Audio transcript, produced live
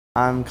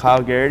I'm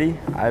Kyle Geraghty.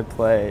 I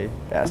play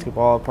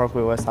basketball at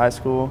Parkway West High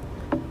School,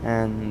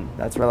 and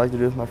that's what I like to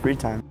do with my free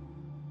time.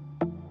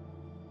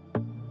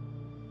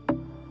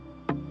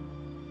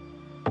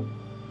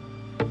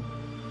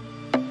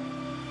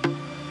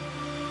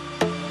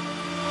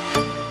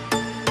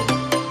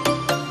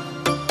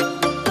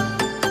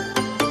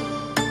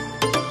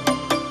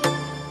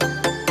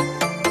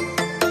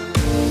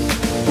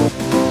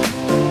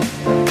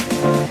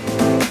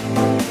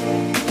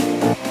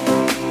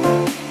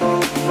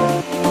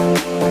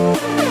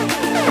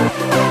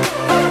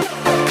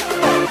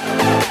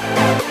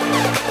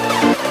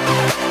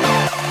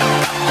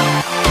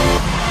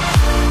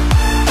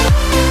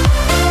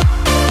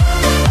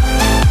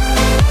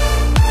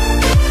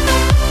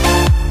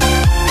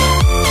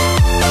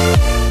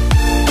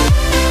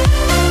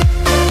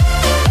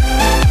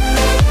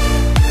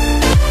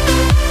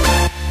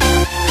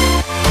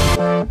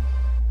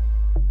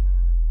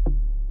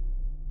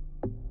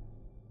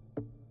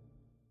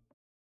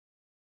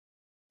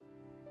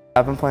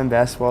 I've been playing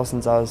basketball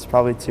since I was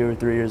probably 2 or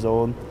 3 years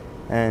old,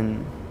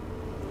 and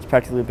it's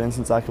practically been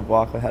since I could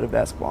walk I had a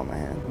basketball in my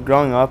hand.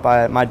 Growing up,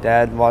 my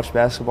dad watched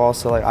basketball,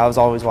 so I was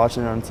always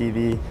watching it on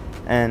TV,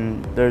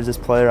 and there's this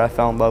player I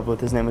fell in love with.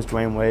 His name was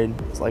Dwayne Wade.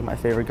 It's like my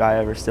favorite guy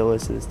ever, still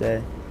is to this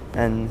day,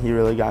 and he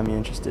really got me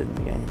interested in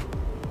the game.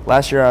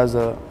 Last year I was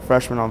a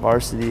freshman on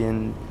varsity,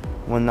 and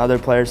when other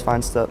players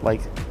find stuff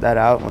like that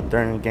out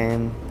during a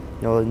game,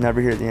 you'll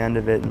never hear the end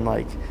of it,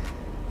 and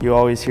you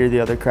always hear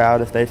the other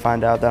crowd if they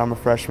find out that I'm a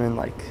freshman.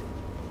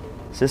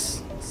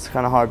 It's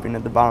kind of hard being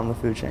at the bottom of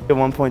the food chain. At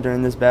one point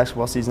during this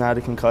basketball season, I had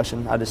a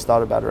concussion. I just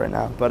thought about it right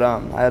now. But I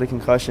had a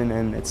concussion,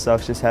 and it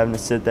sucks just having to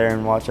sit there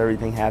and watch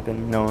everything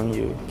happen, knowing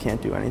you can't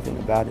do anything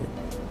about it.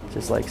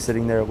 Just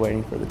sitting there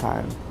waiting for the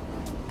time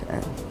to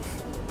end.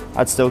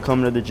 I'd still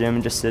come to the gym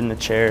and just sit in a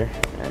chair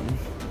and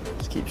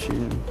just keep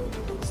shooting.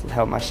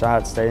 Help my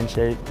shot, stay in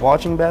shape.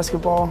 Watching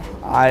basketball,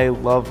 I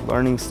love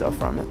learning stuff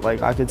from it.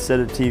 I could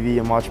sit at TV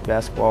and watch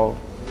basketball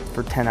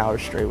for 10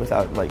 hours straight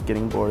without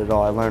getting bored at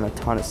all. I learn a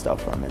ton of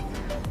stuff from it.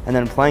 And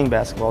then playing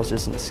basketball is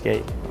just an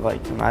escape.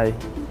 When I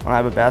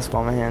have a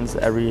basketball in my hands,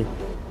 everything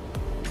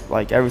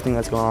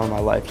that's going on in my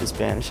life just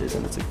vanishes,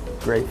 and it's a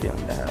great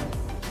feeling to have.